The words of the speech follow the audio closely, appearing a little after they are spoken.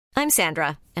I'm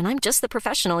Sandra, and I'm just the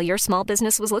professional your small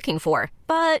business was looking for.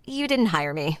 But you didn't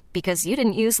hire me because you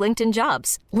didn't use LinkedIn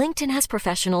Jobs. LinkedIn has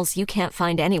professionals you can't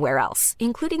find anywhere else,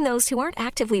 including those who aren't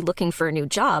actively looking for a new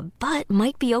job, but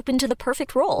might be open to the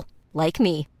perfect role, like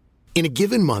me. In a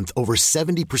given month, over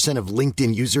 70% of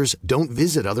LinkedIn users don't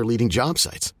visit other leading job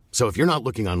sites. So if you're not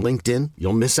looking on LinkedIn,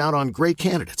 you'll miss out on great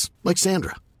candidates like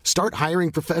Sandra. Start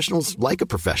hiring professionals like a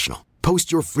professional.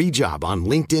 Post your free job on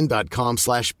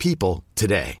linkedin.com/people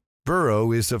today.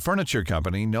 Burrow is a furniture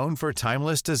company known for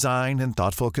timeless design and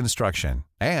thoughtful construction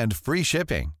and free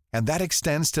shipping, and that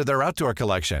extends to their outdoor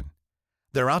collection.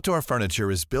 Their outdoor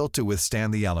furniture is built to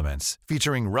withstand the elements,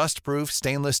 featuring rust-proof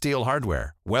stainless steel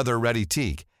hardware, weather-ready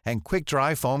teak, and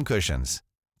quick-dry foam cushions.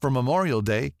 For Memorial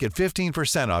Day, get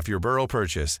 15% off your Burrow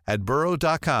purchase at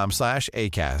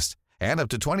burrow.com/acast and up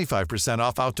to 25%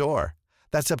 off outdoor.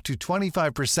 That's up to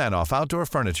 25% off outdoor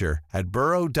furniture at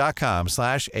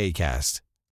burrow.com/acast.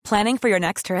 Planning for your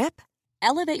next trip?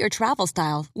 Elevate your travel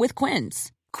style with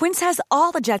Quince. Quince has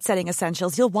all the jet-setting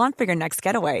essentials you'll want for your next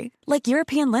getaway, like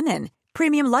European linen,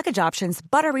 premium luggage options,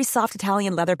 buttery soft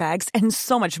Italian leather bags, and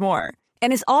so much more.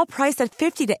 And is all priced at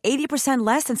 50 to 80%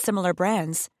 less than similar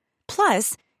brands.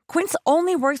 Plus, Quince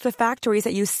only works with factories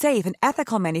that use safe and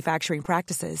ethical manufacturing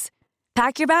practices.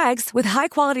 Pack your bags with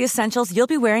high-quality essentials you'll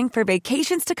be wearing for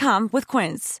vacations to come with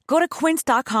Quince. Go to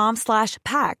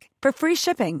quince.com/pack for free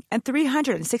shipping and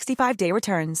 365-day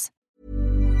returns.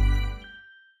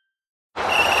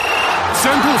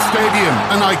 Central Stadium,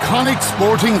 an iconic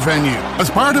sporting venue.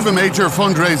 As part of a major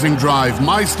fundraising drive,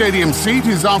 My Stadium Seat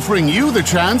is offering you the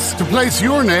chance to place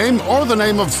your name or the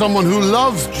name of someone who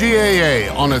loves GAA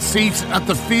on a seat at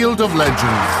the Field of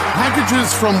Legends.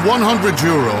 Packages from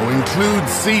 €100 include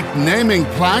seat naming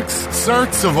plaques,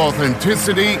 certs of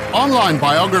authenticity, online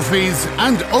biographies,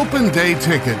 and open day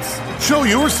tickets. Show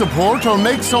your support or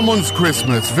make someone's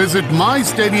Christmas. Visit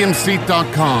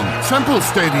mystadiumseat.com. Central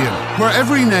Stadium, where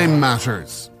every name matters.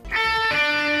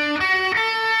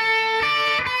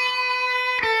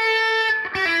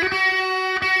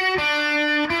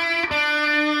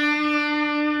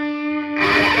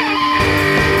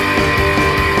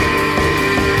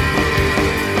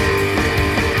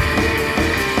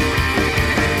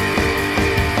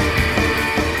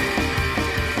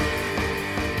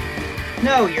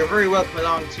 Now, you're very welcome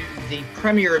along to the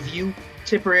Premier Review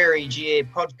Tipperary GA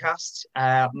podcast.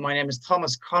 My name is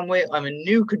Thomas Conway. I'm a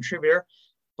new contributor,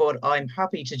 but I'm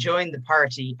happy to join the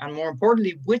party. And more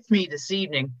importantly, with me this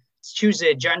evening, it's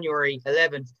Tuesday, January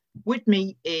 11th. With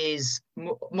me is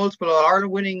multiple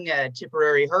All-Ireland winning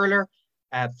Tipperary hurler,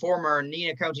 former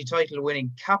Neenah County title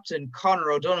winning captain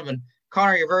Conor O'Donovan.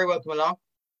 Conor, you're very welcome along.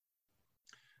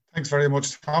 Thanks very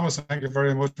much, Thomas. Thank you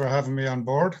very much for having me on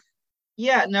board.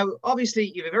 Yeah, now,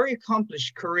 obviously, you have a very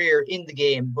accomplished career in the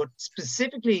game, but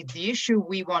specifically the issue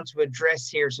we want to address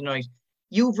here tonight,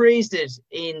 you've raised it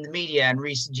in the media in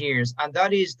recent years, and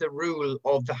that is the rule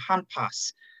of the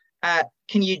Handpass.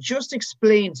 Can you just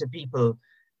explain to people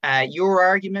your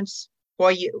arguments,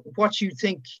 what you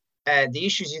think, the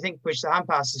issues you think which the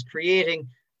Handpass is creating,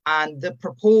 and the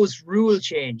proposed rule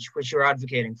change which you're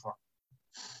advocating for?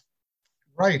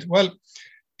 Right. Well,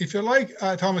 if you like,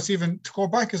 Thomas, even to go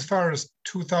back as far as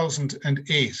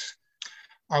 2008,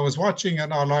 I was watching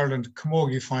an All-Ireland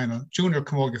camogie final, junior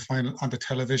camogie final on the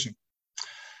television.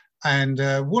 And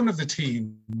one of the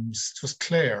teams, it was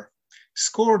Clare,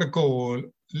 scored a goal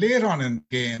late on in the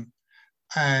game.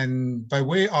 And by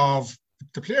way of,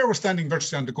 the player was standing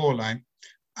virtually on the goal line.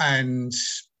 And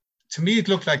to me, it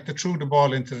looked like they threw the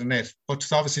ball into the net, but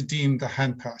it's obviously deemed a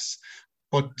hand pass.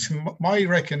 But to my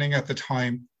reckoning at the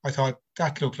time, I thought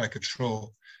that looked like a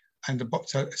throw. And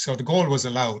so the goal was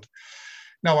allowed.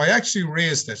 Now, I actually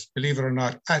raised it, believe it or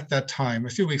not, at that time, a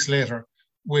few weeks later,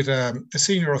 with a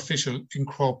senior official in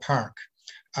Croke Park.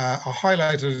 I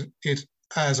highlighted it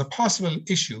as a possible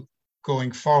issue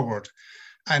going forward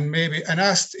and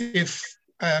asked if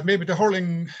maybe the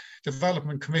Hurling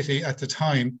Development Committee at the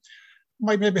time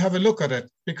might maybe have a look at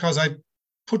it, because I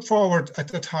put forward at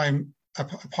the time a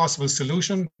possible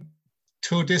solution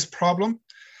to this problem.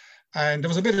 And there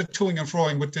was a bit of toing and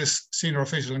froing with this senior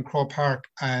official in Croke Park,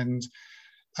 and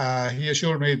he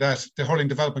assured me that the Hurling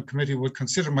Development Committee would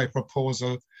consider my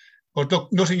proposal, but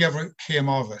look, nothing ever came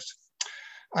of it.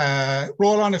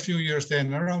 Roll on a few years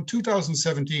then, around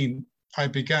 2017, I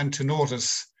began to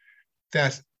notice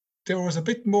that there was a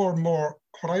bit more and more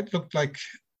what I looked like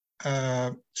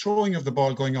throwing of the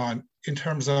ball going on in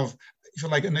terms of, if you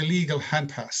like, an illegal hand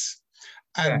pass,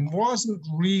 and wasn't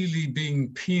really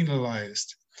being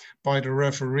penalised by the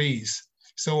referees.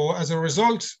 So as a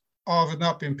result of it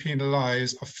not being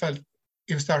penalised, I felt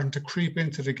it was starting to creep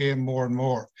into the game more and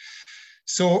more.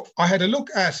 So I had a look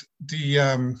at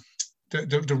the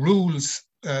rules,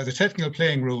 the technical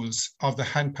playing rules of the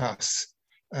Handpass,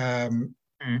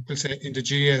 we'll say in the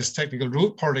GA's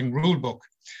technical hurling rule book.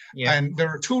 Yeah. And there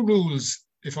are two rules,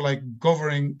 if you like,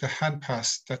 governing the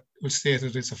Handpass that will state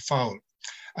that it's a foul.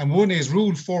 And one is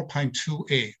Rule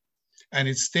 4.2a, and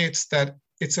it states that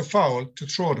it's a foul to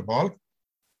throw the ball.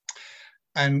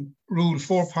 And Rule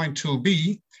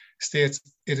 4.2b states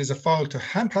it is a foul to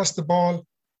handpass the ball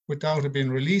without it being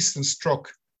released and struck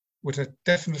with a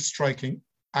definite striking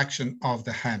action of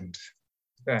the hand.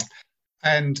 Okay.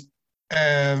 And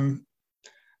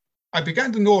I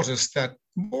began to notice that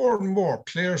more and more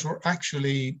players were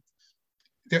actually,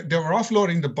 they were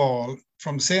offloading the ball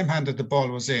from the same hand that the ball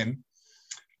was in.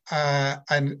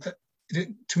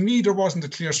 To me, there wasn't a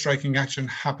clear striking action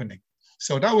happening.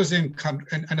 So that was in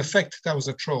effect, that was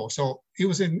a throw. So it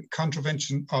was in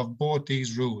contravention of both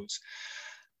these rules.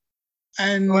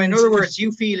 And so in other words,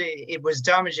 you feel it was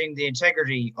damaging the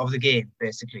integrity of the game,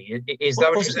 basically. Is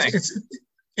that what you're saying?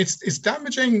 It's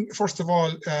damaging, first of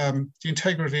all, the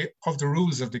integrity of the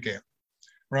rules of the game,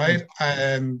 right?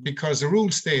 Because the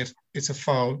rules state it's a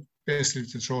foul, basically,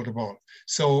 to throw the ball.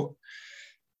 So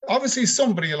obviously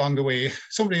somebody along the way,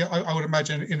 I would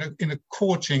imagine in a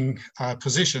coaching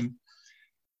position,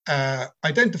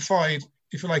 identified,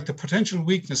 if you like, the potential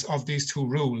weakness of these two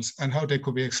rules and how they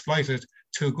could be exploited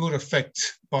to good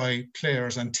effect by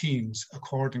players and teams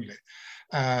accordingly.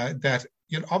 That,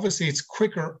 obviously it's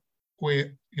quicker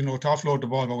way, to offload the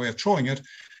ball by way of throwing it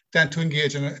than to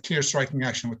engage in a clear striking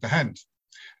action with the hand.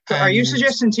 So are you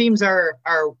suggesting teams are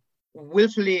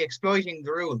willfully exploiting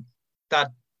the rule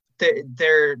that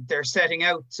they're setting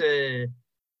out to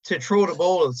throw the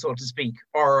ball, so to speak,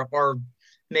 or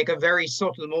make a very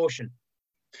subtle motion?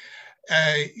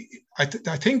 I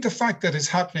think the fact that it's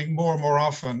happening more and more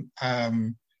often,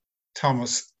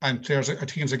 Thomas, and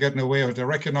teams are getting away with it, they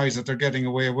recognize that they're getting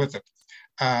away with it.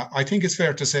 I think it's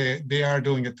fair to say they are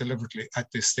doing it deliberately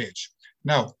at this stage.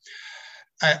 Now,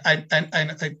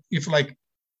 if like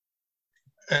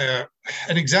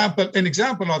an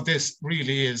example of this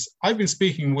really is, I've been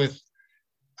speaking with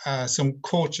some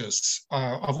coaches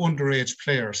of underage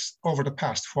players over the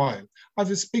past while. I've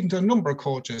been speaking to a number of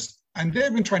coaches, and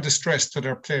they've been trying to stress to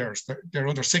their players, they're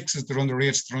under sixes, they're under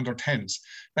eights, they're under tens,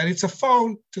 that it's a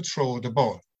foul to throw the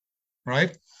ball,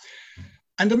 right?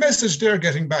 And the message they're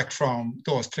getting back from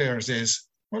those players is,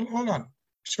 well, hold on,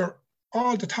 sure,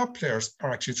 all the top players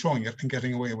are actually throwing it and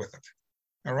getting away with it.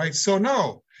 All right, so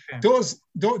now those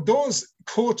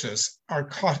coaches are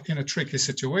caught in a tricky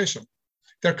situation.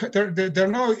 They're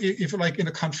now, if you like, in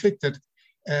a conflicted.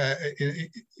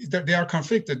 They are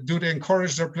conflicted. Do they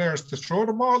encourage their players to throw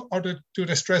the ball, or do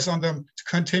they stress on them to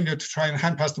continue to try and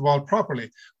hand pass the ball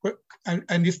properly?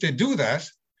 And if they do that,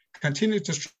 continue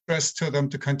to stress to them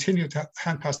to continue to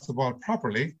hand pass the ball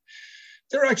properly,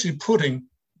 they're actually putting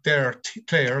their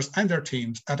players and their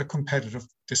teams at a competitive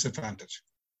disadvantage.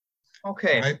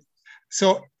 Okay. Right?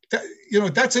 So,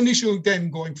 that's an issue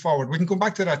then going forward. We can come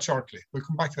back to that shortly.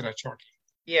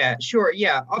 Yeah, sure.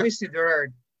 Yeah, obviously there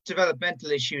are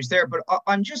developmental issues there, but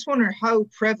I'm just wondering, how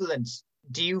prevalent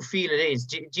do you feel it is?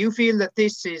 Do you feel that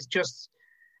this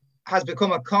has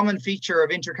become a common feature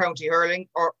of inter-county hurling,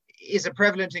 or is it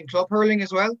prevalent in club hurling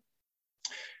as well?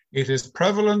 It is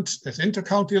prevalent at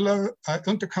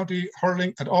inter-county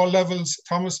hurling at all levels,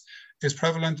 Thomas. Is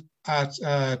prevalent at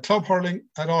club hurling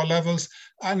at all levels,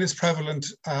 and is prevalent,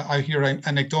 I hear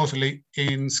anecdotally,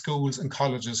 in schools and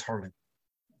colleges hurling.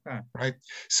 Right.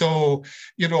 So,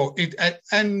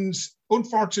 and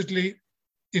unfortunately,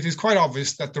 it is quite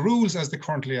obvious that the rules as they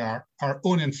currently are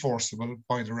unenforceable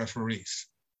by the referees.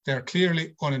 They're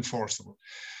clearly unenforceable.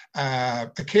 A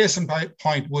case in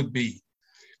point would be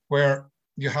where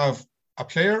you have a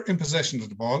player in possession of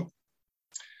the ball,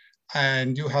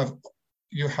 and you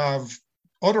have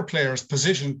other players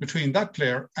positioned between that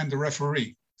player and the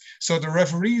referee. So the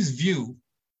referee's view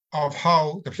of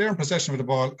how the player in possession of the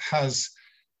ball has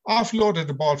offloaded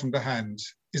the ball from the hand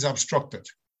is obstructed.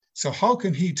 So how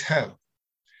can he tell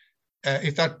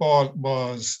if that ball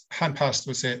was hand passed,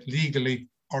 we say, legally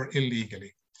or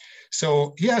illegally?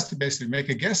 So he has to basically make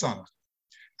a guess on it.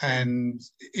 And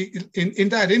in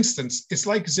that instance, it's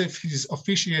like as if he's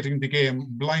officiating the game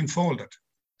blindfolded.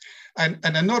 And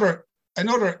another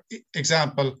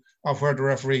example of where the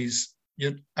referees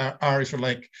are, if you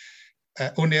like,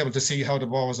 unable to see how the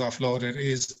ball was offloaded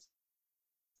is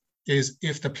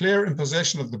if the player in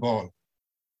possession of the ball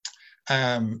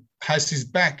has his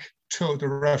back to the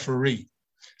referee.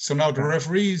 So now the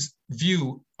referee's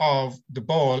view of the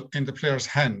ball in the player's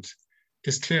hand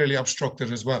is clearly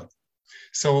obstructed as well.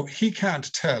 So he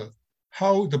can't tell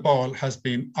how the ball has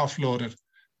been offloaded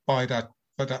by that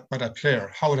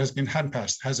player, how it has been hand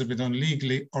passed. Has it been done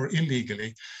legally or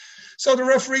illegally? So the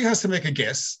referee has to make a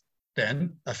guess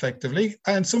then, effectively,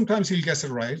 and sometimes he'll guess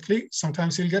it rightly,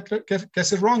 sometimes he'll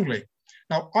guess it wrongly.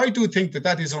 Now, I do think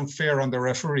that is unfair on the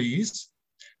referees,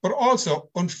 but also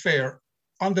unfair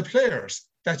on the players,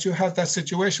 that you have that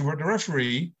situation where the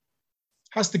referee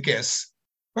has to guess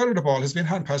whether the ball has been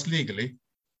hand passed legally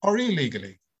or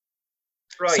illegally.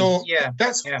 Right. So yeah.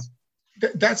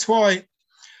 That's why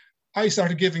I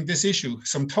started giving this issue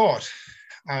some thought,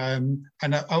 and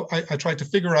I tried to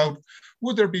figure out,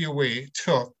 would there be a way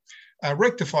to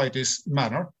rectify this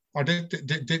manner or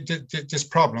this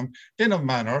problem in a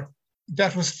manner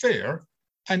that was fair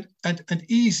and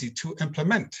easy to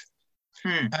implement.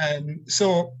 And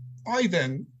so I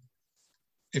then,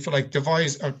 if I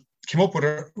devised or came up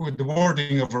with the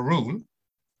wording of a rule.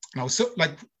 Now, so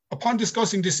upon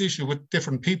discussing this issue with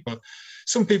different people,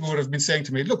 some people would have been saying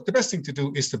to me, look, the best thing to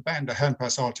do is to ban the hand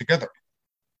pass altogether.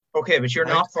 Okay, but you're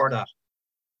not for that.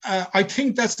 I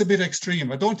think that's a bit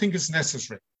extreme. I don't think it's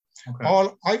necessary. Okay.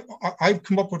 I've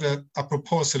come up with a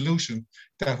proposed solution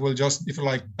that will just, if you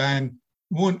like, ban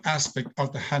one aspect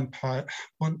of the hand pass,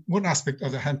 one aspect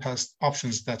of the hand pass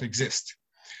options that exist,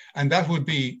 and that would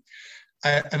be,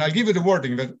 and I'll give you the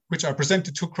wording which I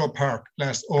presented to Croke Park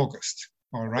last August.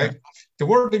 All right, the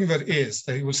wording of it is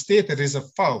that it will state that it is a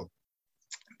foul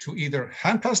to either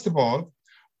hand pass the ball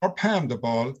or palm the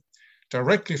ball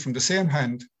directly from the same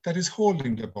hand that is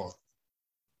holding the ball.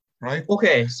 Right.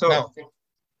 Okay. So. Now,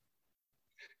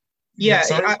 yeah,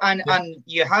 and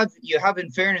you have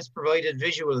in fairness provided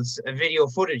visuals, video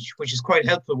footage, which is quite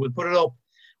helpful. We'll put it up,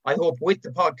 I hope, with the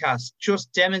podcast,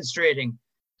 just demonstrating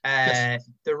the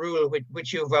rule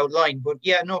which you've outlined. But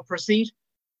yeah, no, proceed.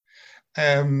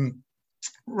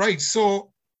 Right.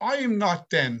 So I'm not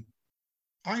then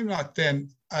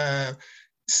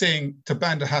saying to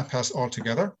ban the hand pass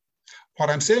altogether. What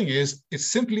I'm saying is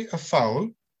it's simply a foul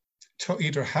to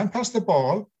either hand pass the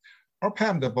ball or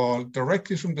palm the ball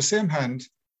directly from the same hand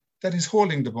that is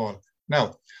holding the ball.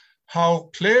 Now, how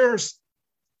players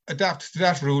adapt to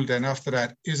that rule then after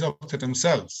that is up to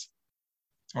themselves.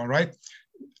 All right.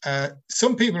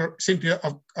 Some people seem to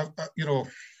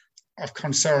of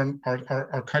concern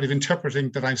or kind of interpreting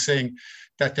that I'm saying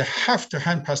that they have to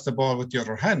hand pass the ball with the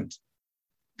other hand.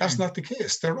 That's not the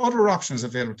case. There are other options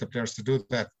available to players to do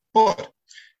that. But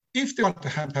if they want to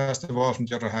hand pass the ball from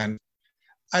the other hand,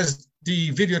 as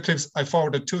the video clips I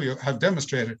forwarded to you have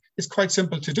demonstrated, it's quite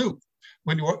simple to do.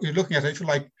 When you're looking at it, if you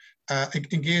like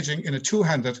engaging in a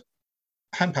two-handed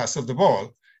hand pass of the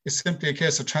ball, it's simply a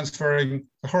case of transferring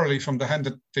the hurley from the hand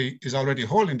that is already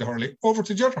holding the hurley over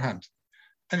to the other hand.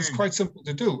 And it's quite simple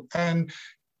to do. And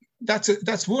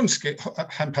that's one skill,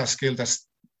 hand pass skill that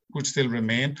would still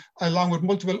remain, along with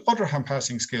multiple other hand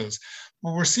passing skills.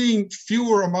 But we're seeing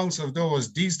fewer amounts of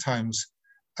those these times,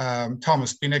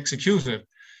 Thomas, being executed,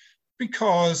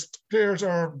 because players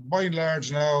are, by and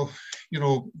large now,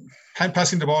 hand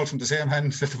passing the ball from the same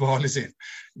hand that the ball is in,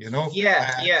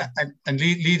 and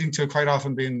leading to quite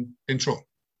often being thrown.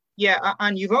 Yeah,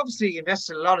 and you've obviously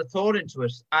invested a lot of thought into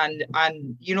it, and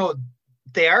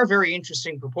they are very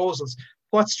interesting proposals.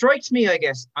 What strikes me, I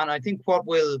guess, and I think what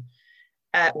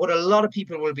a lot of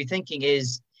people will be thinking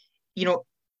is,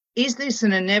 is this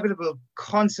an inevitable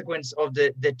consequence of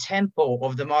the tempo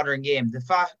of the modern game? The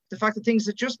fact that things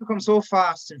have just become so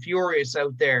fast and furious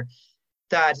out there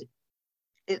that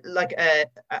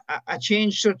a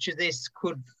change such as this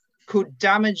could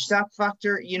damage that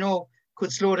factor,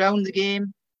 could slow down the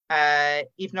game,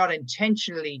 if not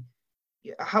intentionally.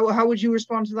 How would you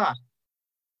respond to that?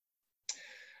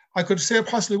 I could say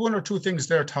possibly one or two things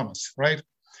there, Thomas, right?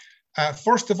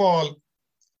 First of all,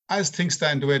 as things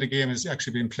stand, the way the game is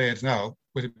actually being played now,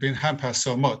 with it being hand passed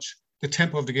so much, the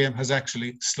tempo of the game has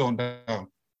actually slowed down.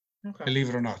 Okay. Believe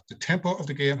it or not, the tempo of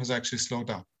the game has actually slowed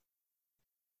down.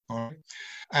 All right.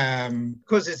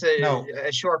 Because it's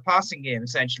a short passing game,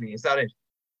 essentially. Is that it?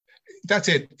 That's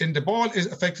it. And the ball is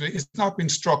effectively, it's not been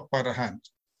struck by the hand.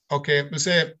 Okay, we'll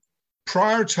say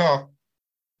prior to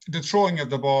the throwing of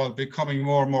the ball becoming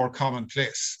more and more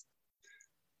commonplace,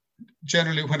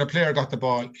 generally when a player got the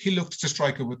ball, he looked to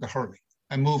strike it with the hurley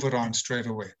and move it on straight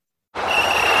away.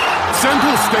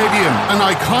 Central Stadium, an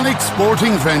iconic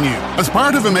sporting venue. As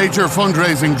part of a major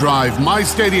fundraising drive, My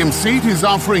Stadium Seat is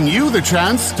offering you the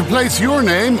chance to place your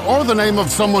name or the name of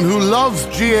someone who loves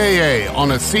GAA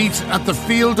on a seat at the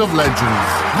Field of Legends.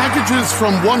 Packages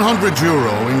from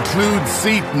 €100 include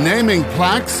seat naming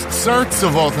plaques, certs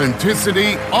of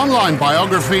authenticity, online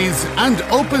biographies, and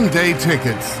open day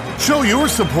tickets. Show your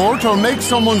support or make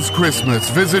someone's Christmas.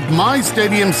 Visit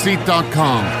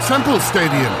mystadiumseat.com. Semple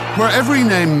Stadium, where every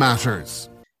name matters.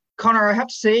 Conor, I have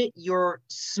to say, you're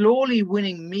slowly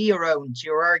winning me around to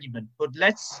your argument, but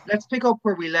let's pick up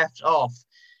where we left off.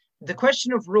 The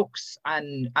question of rooks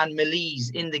and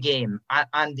melees in the game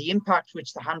and the impact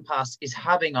which the hand pass is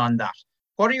having on that.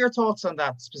 What are your thoughts on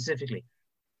that specifically?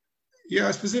 Yeah,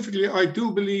 specifically, I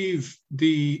do believe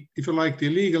the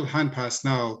illegal hand pass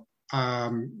now,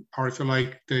 or if you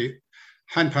like, the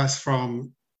hand pass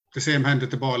from the same hand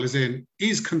that the ball is in,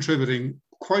 is contributing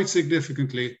quite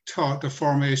significantly to the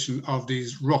formation of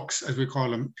these rucks, as we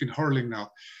call them, in hurling now.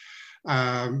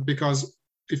 Because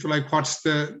if you like, what's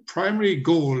the primary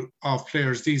goal of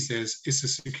players these days is to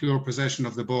secure possession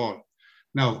of the ball.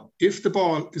 Now, if the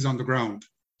ball is on the ground,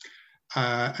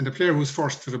 and the player who's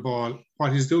first to the ball,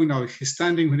 what he's doing now is he's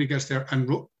standing when he gets there and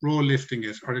roll lifting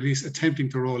it, or at least attempting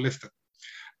to roll lift it.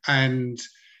 And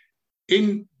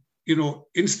in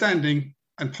standing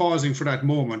and pausing for that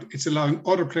moment, it's allowing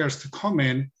other players to come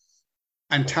in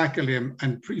and tackle him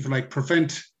and, if you like,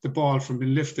 prevent the ball from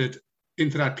being lifted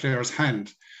into that player's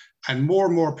hand. And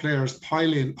more players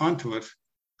pile in onto it,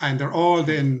 and they're all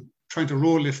then trying to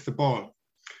roll lift the ball.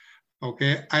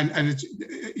 Okay, and it's,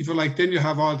 if you like, then you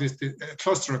have all this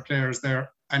cluster of players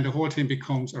there, and the whole thing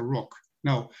becomes a ruck.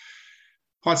 Now,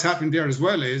 what's happening there as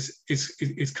well is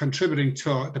it's contributing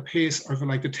to the pace, or if you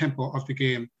like, the tempo of the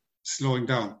game slowing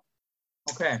down.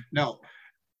 Okay. Now,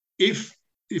 if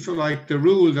you like, the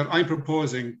rule that I'm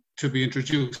proposing to be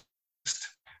introduced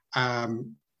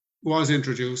was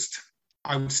introduced,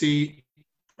 I would see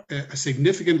a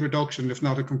significant reduction, if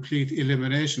not a complete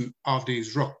elimination of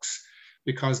these rucks.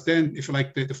 Because then, if you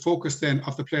like, the focus then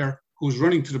of the player who's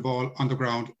running to the ball on the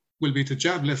ground will be to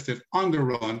jab lift it on the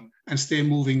run and stay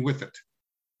moving with it.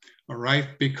 All right,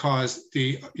 because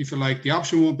if you like, the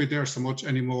option won't be there so much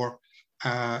anymore.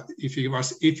 If he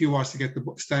was to get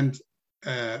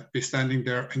be standing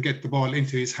there and get the ball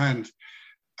into his hand,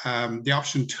 the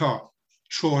option to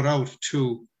throw it out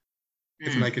to,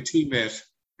 if you like, a teammate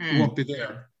won't be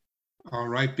there. All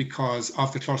right, because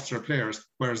of the cluster of players.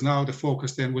 Whereas now the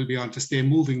focus then will be on to stay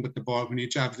moving with the ball when he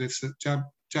jab lifts it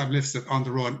on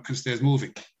the run and stays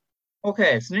moving.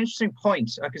 Okay, it's an interesting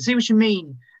point. I can see what you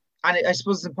mean, and I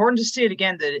suppose it's important to state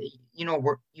again that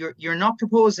you're not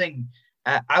proposing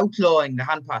outlawing the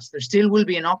hand pass. There still will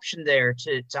be an option there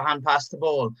to hand pass the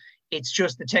ball. It's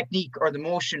just the technique or the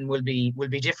motion will be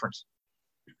different.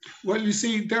 Well, you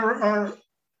see, there's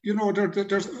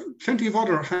plenty of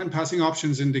other hand passing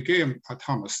options in the game,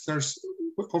 Thomas. There's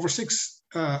over 6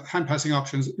 hand passing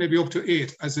options, maybe up to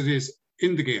 8 as it is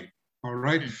in the game. All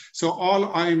right. So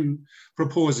all I'm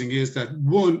proposing is that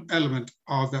one element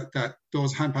of that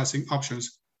those hand passing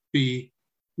options be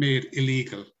made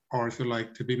illegal, or if you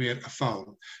like, to be made a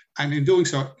foul. And in doing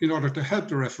so, in order to help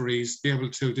the referees be able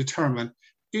to determine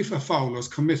if a foul was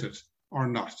committed or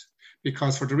not.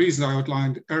 Because for the reasons I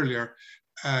outlined earlier,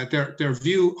 their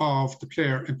view of the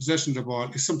player in possession of the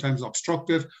ball is sometimes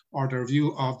obstructed, or their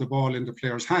view of the ball in the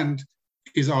player's hand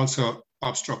is also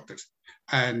obstructed.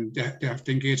 And they have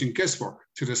to engage in guesswork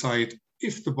to decide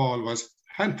if the ball was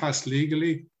hand passed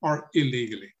legally or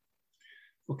illegally.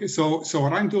 Okay, so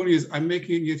what I'm doing is I'm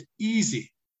making it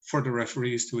easy for the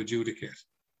referees to adjudicate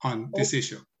on this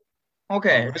issue.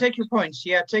 Okay, right. Take your point.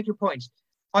 Yeah, take your point.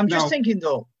 I'm just thinking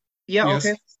though. Yeah, yes.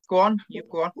 Okay. Go on. You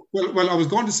go on. Well, I was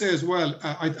going to say as well,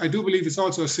 I do believe it's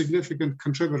also a significant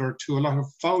contributor to a lot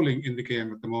of fouling in the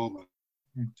game at the moment.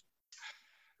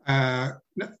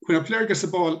 When a player gets the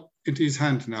ball into his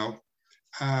hand now,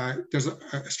 there's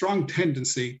a strong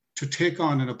tendency to take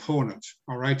on an opponent,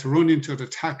 all right, to run into the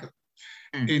tackle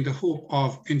in the hope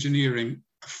of engineering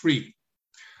a free.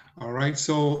 All right,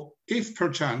 so if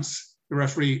perchance the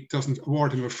referee doesn't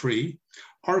award him a free,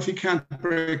 or if he can't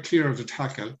break clear of the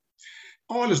tackle,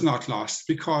 all is not lost,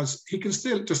 because he can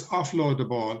still just offload the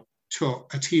ball to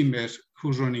a teammate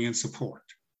who's running in support.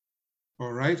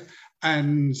 All right.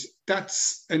 And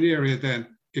that's an area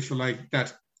then, if you like,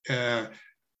 that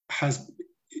has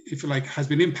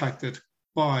been impacted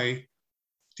by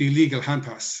the illegal hand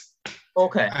pass.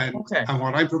 Okay. And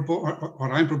what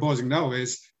I'm proposing now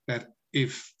is that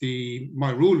if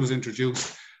my rule was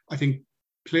introduced, I think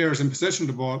players in possession of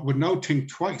the ball would now think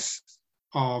twice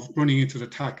of running into the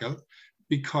tackle,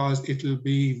 because it'll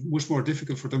be much more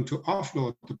difficult for them to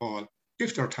offload the ball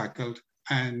if they're tackled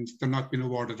and they're not being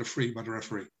awarded a free by the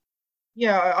referee.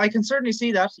 Yeah, I can certainly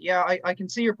see that. Yeah, I can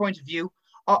see your point of view.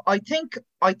 I think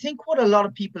what a lot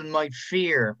of people might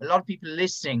fear, a lot of people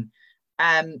listening,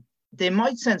 they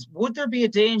might sense, would there be a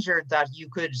danger that you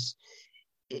could,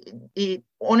 it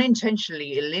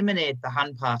unintentionally eliminate the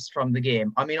hand pass from the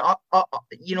game. I mean,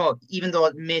 even though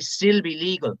it may still be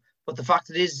legal, but the fact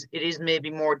that it is maybe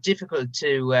more difficult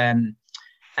to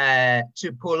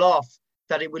pull off,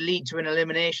 that it would lead to an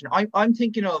elimination. I'm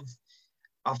thinking of,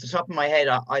 off the top of my head,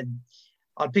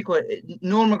 I'll pick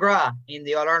Noel McGrath in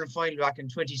the All-Ireland final back in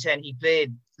 2010. He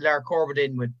played Lar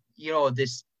Corbett with,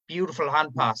 this beautiful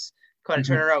hand pass, kind of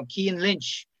turn around. Cian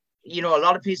Lynch, a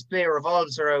lot of his play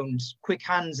revolves around quick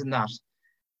hands and that.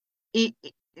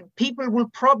 People will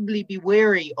probably be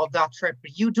wary of that threat,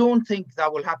 but you don't think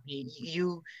that will happen.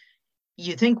 You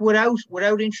think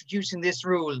without introducing this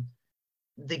rule,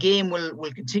 the game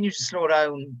will continue to slow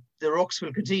down, the rucks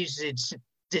will continue to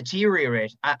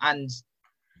deteriorate, and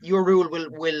your rule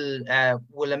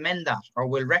will amend that, or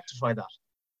will rectify that?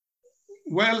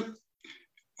 Well,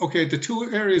 okay, the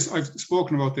two areas I've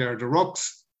spoken about there, the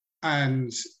rucks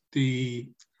and the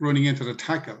running into the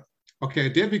tackle, okay,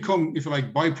 they become, if you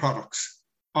like, byproducts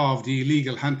of the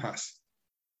illegal hand pass.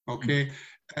 Okay,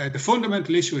 the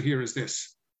fundamental issue here is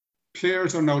this: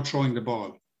 players are now throwing the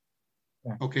ball,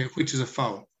 okay, which is a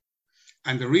foul.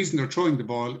 And the reason they're throwing the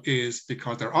ball is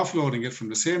because they're offloading it from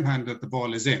the same hand that the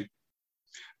ball is in.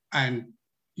 And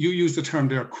you use the term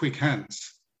there, quick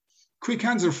hands. Quick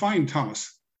hands are fine,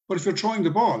 Thomas, but if you're throwing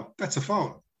the ball, that's a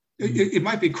foul. It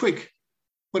might be quick,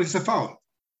 but it's a foul.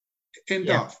 End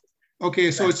of.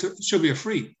 Okay, so it should be a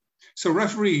free. So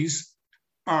referees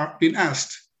are being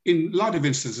asked in a lot of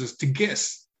instances to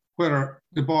guess whether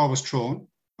the ball was thrown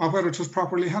or whether it was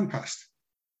properly hand passed.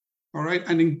 All right,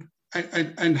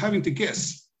 and having to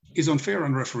guess is unfair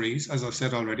on referees, as I've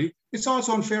said already. It's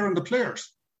also unfair on the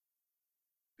players.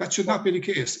 That should not be the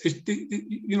case.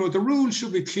 The rules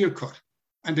should be clear cut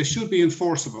and they should be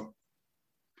enforceable.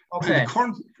 Okay.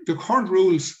 And the current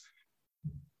rules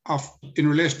in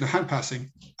relation to hand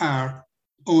passing are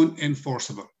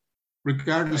unenforceable,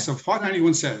 regardless of what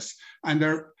anyone says. And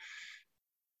the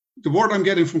word I'm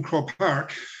getting from Croke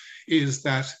Park is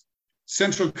that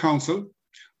Central Council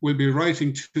will be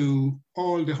writing to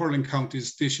all the hurling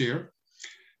counties this year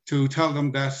to tell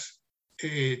them that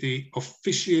the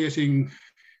officiating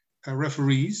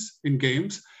referees in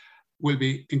games will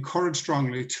be encouraged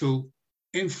strongly to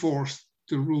enforce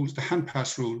the rules, the hand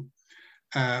pass rule,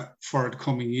 for the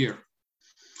coming year.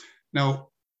 Now,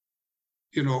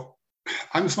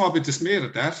 I'm a small bit dismayed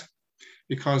at that,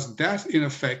 because that in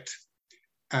effect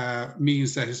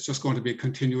means that it's just going to be a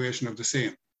continuation of the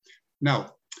same.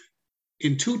 Now,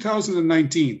 in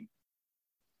 2019,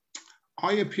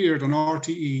 I appeared on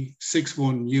RTE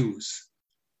 6-1 News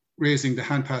raising the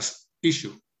hand pass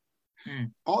issue.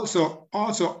 Also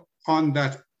on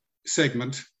that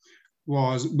segment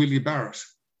was Willie Barrett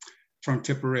from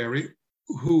Tipperary,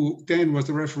 who then was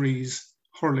the referees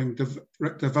hurling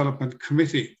development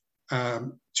committee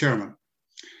chairman.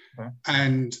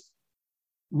 And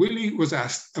Willie was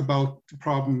asked about the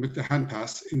problem with the hand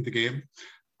pass in the game,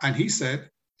 and he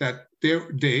said that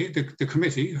the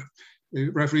committee, the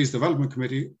referees development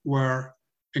committee, were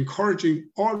encouraging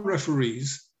all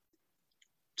referees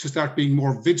to start being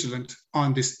more vigilant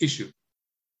on this issue.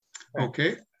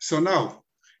 Okay, so now,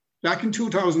 back in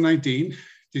 2019,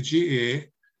 the GAA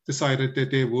decided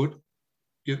that they would,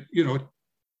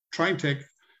 try and take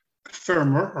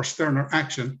firmer or sterner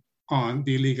action on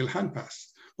the illegal hand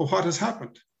pass. But what has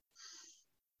happened?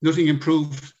 Nothing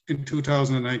improved in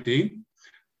 2019,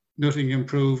 nothing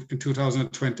improved in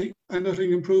 2020, and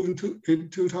nothing improved in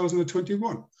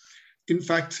 2021. In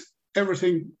fact,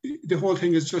 the whole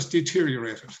thing is just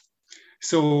deteriorated.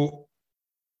 So,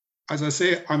 as I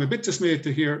say, I'm a bit dismayed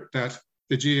to hear that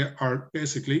the GAA are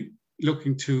basically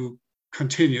looking to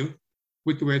continue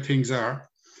with the way things are,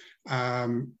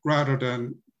 rather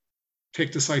than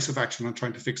take decisive action on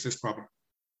trying to fix this problem.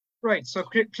 Right. So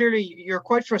clearly, you're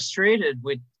quite frustrated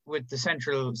with the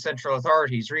central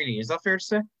authorities. Really, is that fair to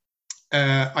say?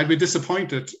 I'd be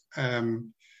disappointed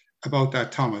about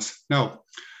that, Thomas. Now,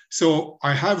 so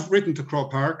I have written to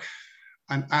Croke Park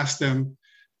and asked them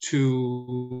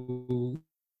to,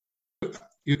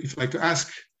 if like, to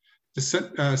ask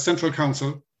the Central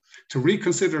Council to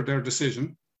reconsider their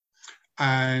decision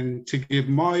and to give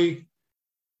my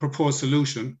proposed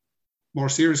solution more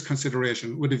serious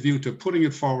consideration with a view to putting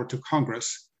it forward to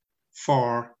Congress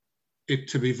for it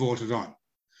to be voted on.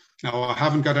 Now, I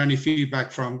haven't got any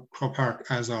feedback from Croke Park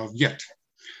as of yet,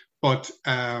 but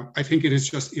I think it is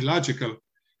just illogical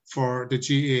for the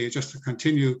GAA just to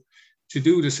continue to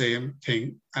do the same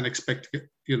thing and expect,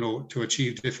 to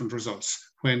achieve different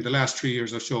results when the last 3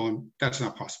 years have shown that's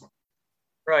not possible.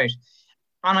 Right.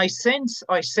 And I sense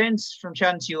from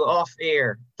chatting to you off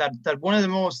air that one of the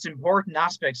most important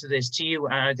aspects of this to you,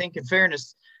 and I think in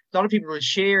fairness, a lot of people will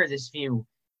share this view,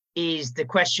 is the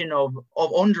question of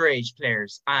underage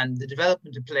players and the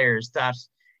development of players, that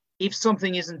if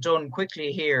something isn't done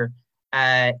quickly here,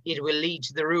 it will lead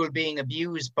to the rule being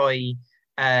abused by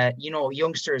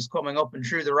youngsters coming up and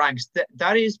through the ranks.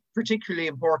 That is particularly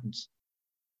important.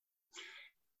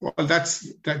 Well,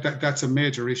 that's a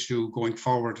major issue going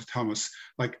forward, Thomas.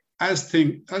 Like as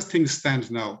things stand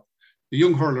now, the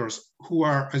young hurlers who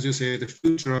are, as you say, the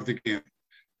future of the game,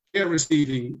 they're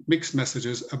receiving mixed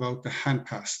messages about the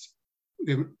Handpass,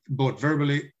 both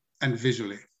verbally and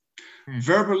visually.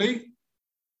 Verbally,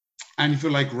 and if you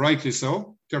like, rightly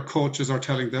so, their coaches are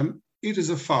telling them it is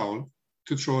a foul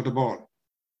to throw the ball.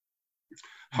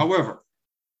 However,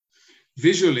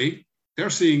 visually, they're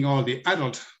seeing all the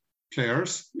adult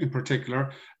players in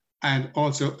particular, and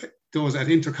also those at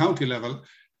inter-county level,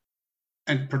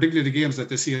 and particularly the games that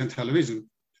they see on television,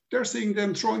 they're seeing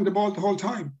them throwing the ball the whole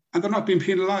time, and they're not being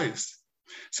penalised.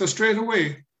 So straight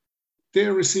away,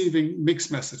 they're receiving mixed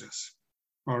messages,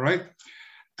 all right?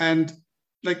 And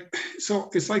so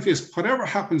it's like this, whatever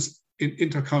happens in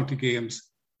inter-county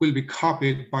games will be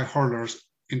copied by hurlers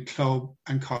in club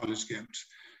and college games.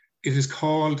 It is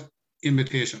called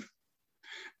imitation.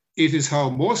 It is how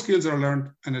most skills are learned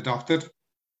and adopted.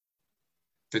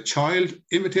 The child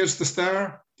imitates the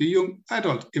star, the young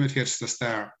adult imitates the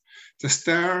star. The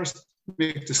stars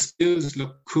make the skills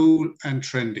look cool and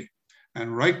trendy.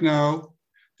 And right now,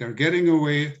 they're getting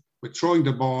away with throwing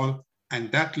the ball,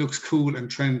 and that looks cool and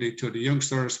trendy to the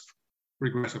youngsters,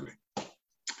 regrettably.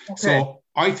 Okay. So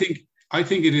I think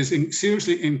it is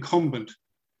seriously incumbent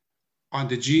on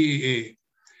the GAA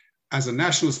as a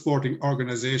national sporting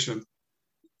organisation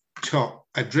to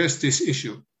address this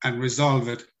issue and resolve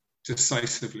it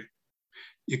decisively.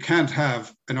 You can't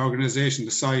have an organisation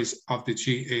the size of the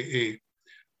GAA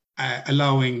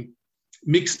allowing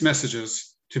mixed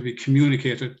messages to be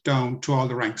communicated down to all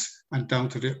the ranks and down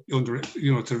to the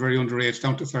to the very underage,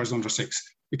 down to players under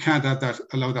 6. You can't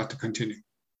allow that to continue.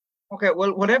 Okay,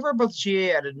 well, whatever about the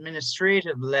GAA at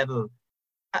administrative level,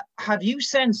 do you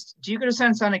get a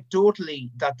sense anecdotally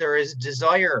that there is a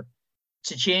desire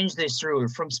to change this rule?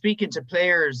 From speaking to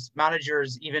players,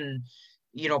 managers, even,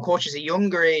 coaches at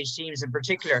younger age teams in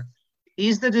particular,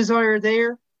 is the desire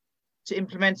there to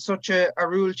implement such a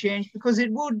rule change? Because it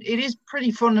is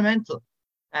pretty fundamental.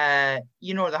 The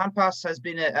Handpass has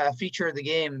been a feature of the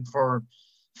game for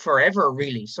forever,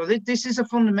 really. So this is a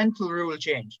fundamental rule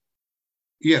change.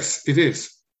 Yes, it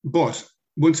is. But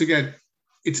once again,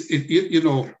 it's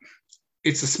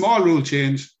a small rule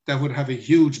change that would have a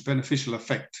huge beneficial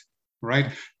effect,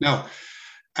 right? Now,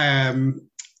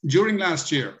 during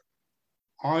last year,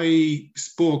 I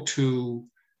spoke to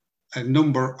a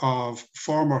number of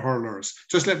former hurlers.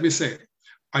 Just let me say,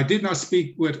 I did not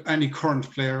speak with any current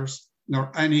players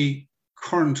nor any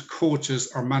current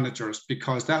coaches or managers,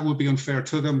 because that would be unfair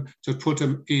to them to put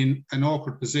them in an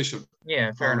awkward position.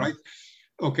 Yeah, fair enough. Right?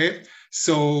 Okay,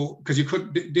 so because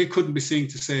they couldn't be seen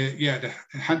to say, yeah, the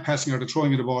hand passing or the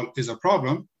throwing of the ball is a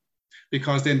problem,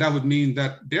 because then that would mean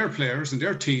that their players and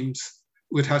their teams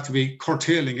would have to be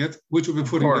curtailing it, which would be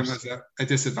putting them at a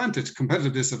disadvantage,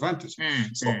 competitive disadvantage.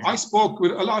 I spoke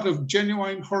with a lot of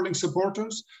genuine hurling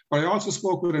supporters, but I also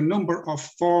spoke with a number of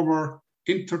former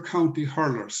inter-county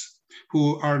hurlers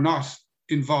who are not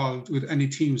involved with any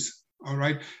teams, all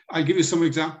right? I'll give you some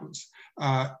examples.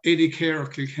 Eddie Kerr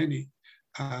of Kilkenny,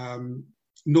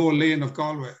 Noel Lane of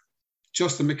Galway,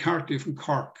 Justin McCarthy from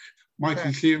Cork,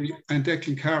 Michael Cleary and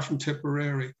Declan Carr from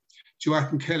Tipperary,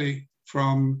 Joachim Kelly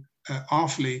from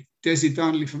Offaly, Desi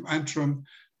Donnelly from Antrim,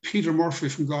 Peter Murphy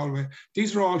from Galway.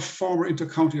 These are all former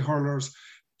inter-county hurlers.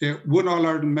 They won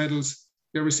All-Ireland medals.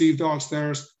 They received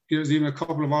All-Stars. There's even a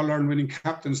couple of All-Ireland winning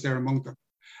captains there among them.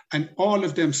 And all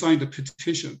of them signed a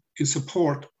petition in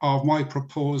support of my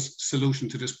proposed solution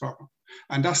to this problem.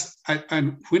 And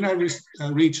when I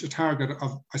reached a target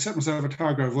I set myself a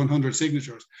target of 100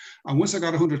 signatures. And once I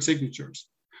got 100 signatures,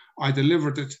 I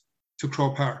delivered it to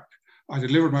Croke Park. I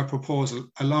delivered my proposal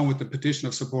along with the petition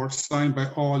of support signed by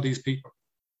all these people.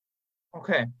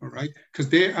 Okay. All right. Because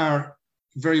they are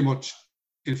very much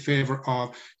in favor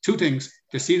of two things.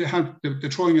 They see the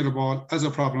throwing of the ball as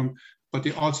a problem, but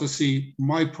they also see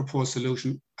my proposed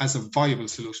solution as a viable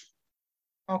solution.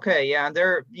 Okay, yeah, and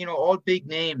they're, all big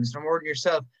names, no more than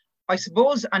yourself. I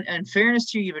suppose, and in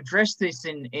fairness to you, you've addressed this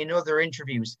in other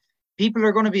interviews. People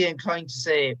are going to be inclined to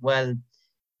say, well,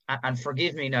 and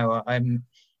forgive me now,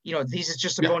 this is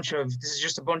just a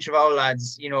bunch of old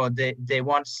lads. They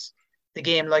want the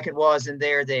game like it was in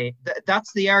their day.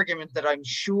 That's the argument that I'm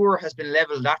sure has been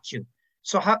leveled at you.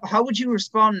 So how would you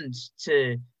respond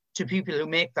to people who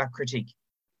make that critique?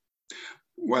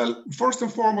 Well, first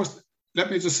and foremost,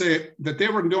 let me just say that they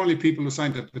weren't the only people who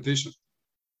signed that petition.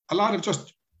 A lot of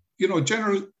just,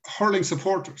 general hurling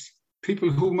supporters, people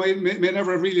who may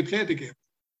never have really played the game,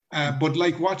 but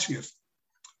like watching it.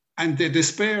 And they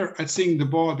despair at seeing the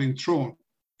ball being thrown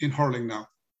in hurling now,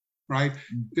 right?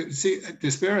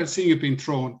 Despair at seeing it being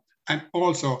thrown and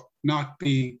also not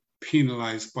being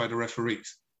penalised by the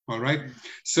referees, all right?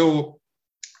 So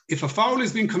if a foul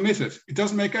is being committed, it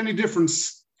doesn't make any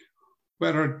difference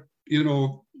whether,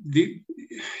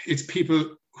 it's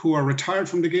people who are retired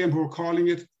from the game who are calling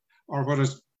it, or whether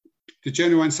it's the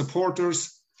genuine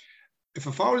supporters. If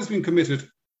a foul is being committed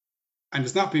and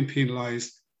it's not being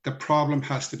penalised, the problem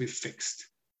has to be fixed.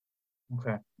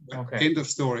 Okay. End of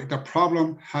story. The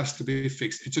problem has to be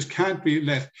fixed. It just can't be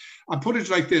let. I put it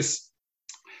like this.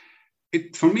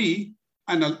 For me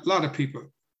and a lot of people,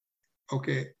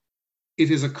 okay, it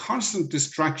is a constant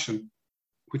distraction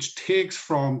which takes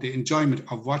from the enjoyment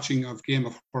of watching a game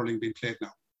of hurling being played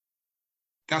now.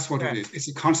 That's what it is. It's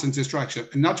a constant distraction.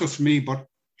 And not just for me, but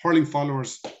hurling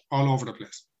followers all over the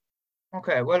place.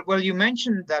 Okay, well, you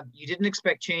mentioned that you didn't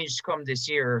expect change to come this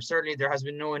year. Certainly there has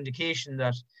been no indication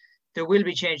that there will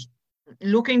be change.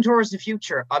 Looking towards the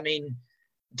future, I mean,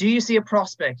 do you see a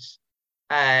prospect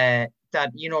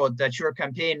that your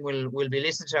campaign will be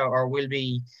listened to or will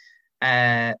be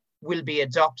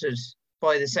adopted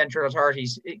by the central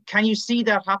authorities? Can you see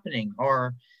that happening,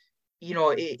 or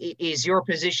is your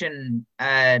position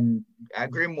a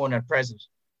grim one at present?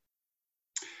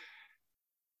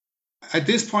 At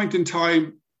this point in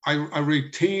time, I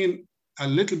retain a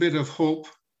little bit of hope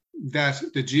that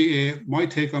the GA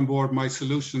might take on board my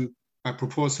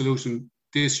proposed solution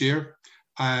this year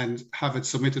and have it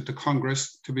submitted to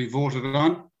Congress to be voted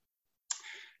on.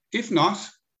 If not,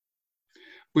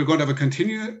 we're going to have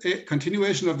a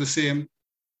continuation of the same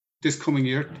this coming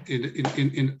year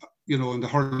in the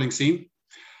hurling scene.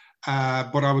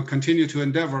 But I will continue to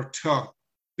endeavour to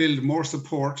build more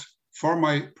support for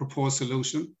my proposed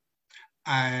solution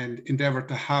and endeavour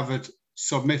to have it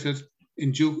submitted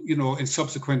in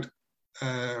subsequent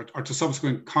or to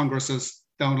subsequent Congresses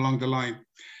down along the line,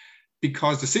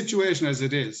 because the situation as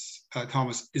it is,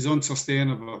 Thomas, is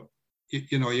unsustainable.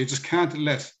 You just can't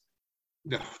let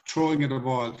the throwing of the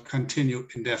ball continue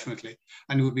indefinitely,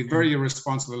 and it would be very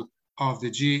irresponsible of the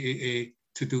GAA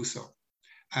to do so.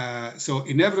 So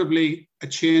inevitably, a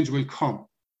change will come.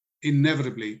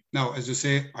 Inevitably. Now, as you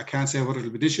say, I can't say whether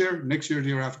it'll be this year, next year, the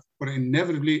year after, but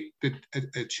inevitably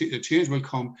a change will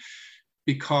come,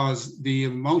 because the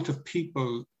amount of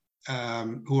people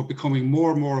who are becoming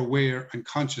more and more aware and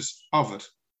conscious of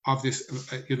this,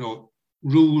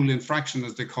 rule infraction,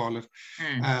 as they call it,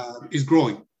 is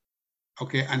growing.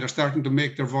 Okay, and they're starting to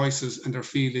make their voices and their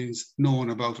feelings known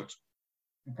about it.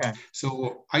 Okay.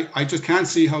 So I just can't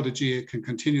see how the GA can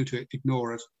continue to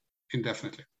ignore it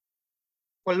indefinitely.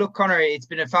 Well, look, Conor, it's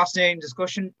been a fascinating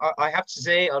discussion. I have to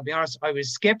say, I'll be honest, I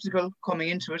was skeptical coming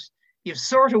into it. You've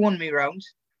sort of won me round.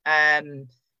 I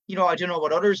don't know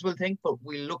what others will think, but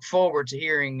we look forward to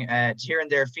hearing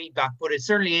their feedback. But it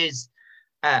certainly is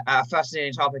a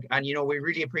fascinating topic, and we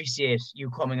really appreciate you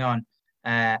coming on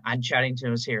and chatting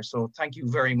to us here. So thank you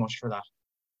very much for that.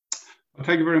 Well,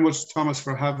 thank you very much, Thomas,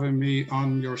 for having me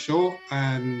on your show,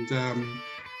 and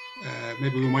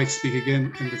maybe we might speak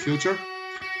again in the future.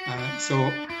 So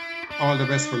all the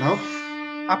best for now.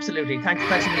 Absolutely. Thanks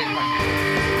a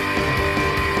million.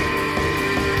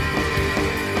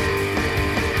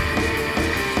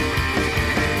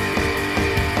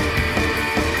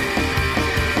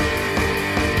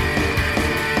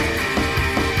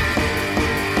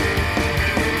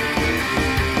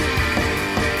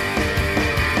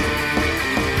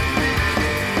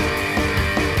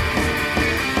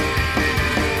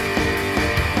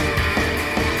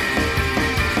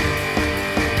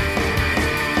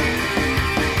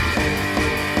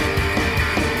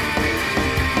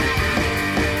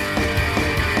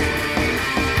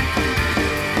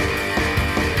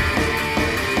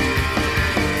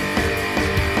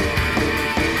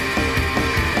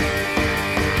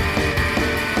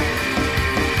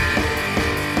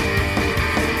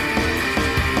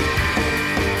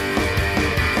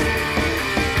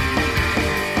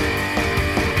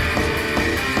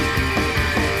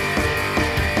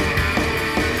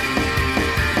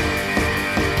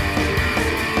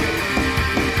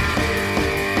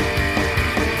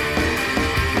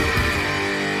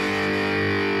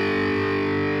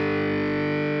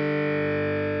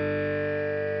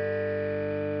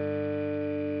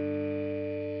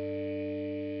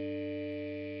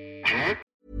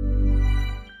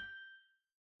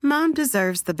 Mom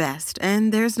deserves the best,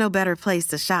 and there's no better place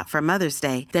to shop for Mother's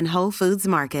Day than Whole Foods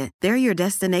Market. They're your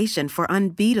destination for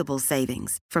unbeatable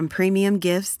savings, from premium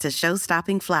gifts to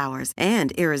show-stopping flowers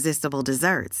and irresistible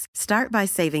desserts. Start by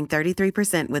saving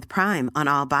 33% with Prime on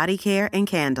all body care and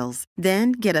candles.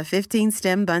 Then get a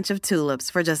 15-stem bunch of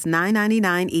tulips for just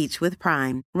 $9.99 each with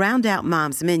Prime. Round out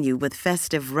Mom's menu with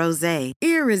festive rosé,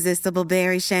 irresistible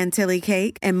berry chantilly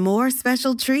cake, and more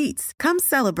special treats. Come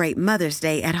celebrate Mother's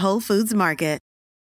Day at Whole Foods Market.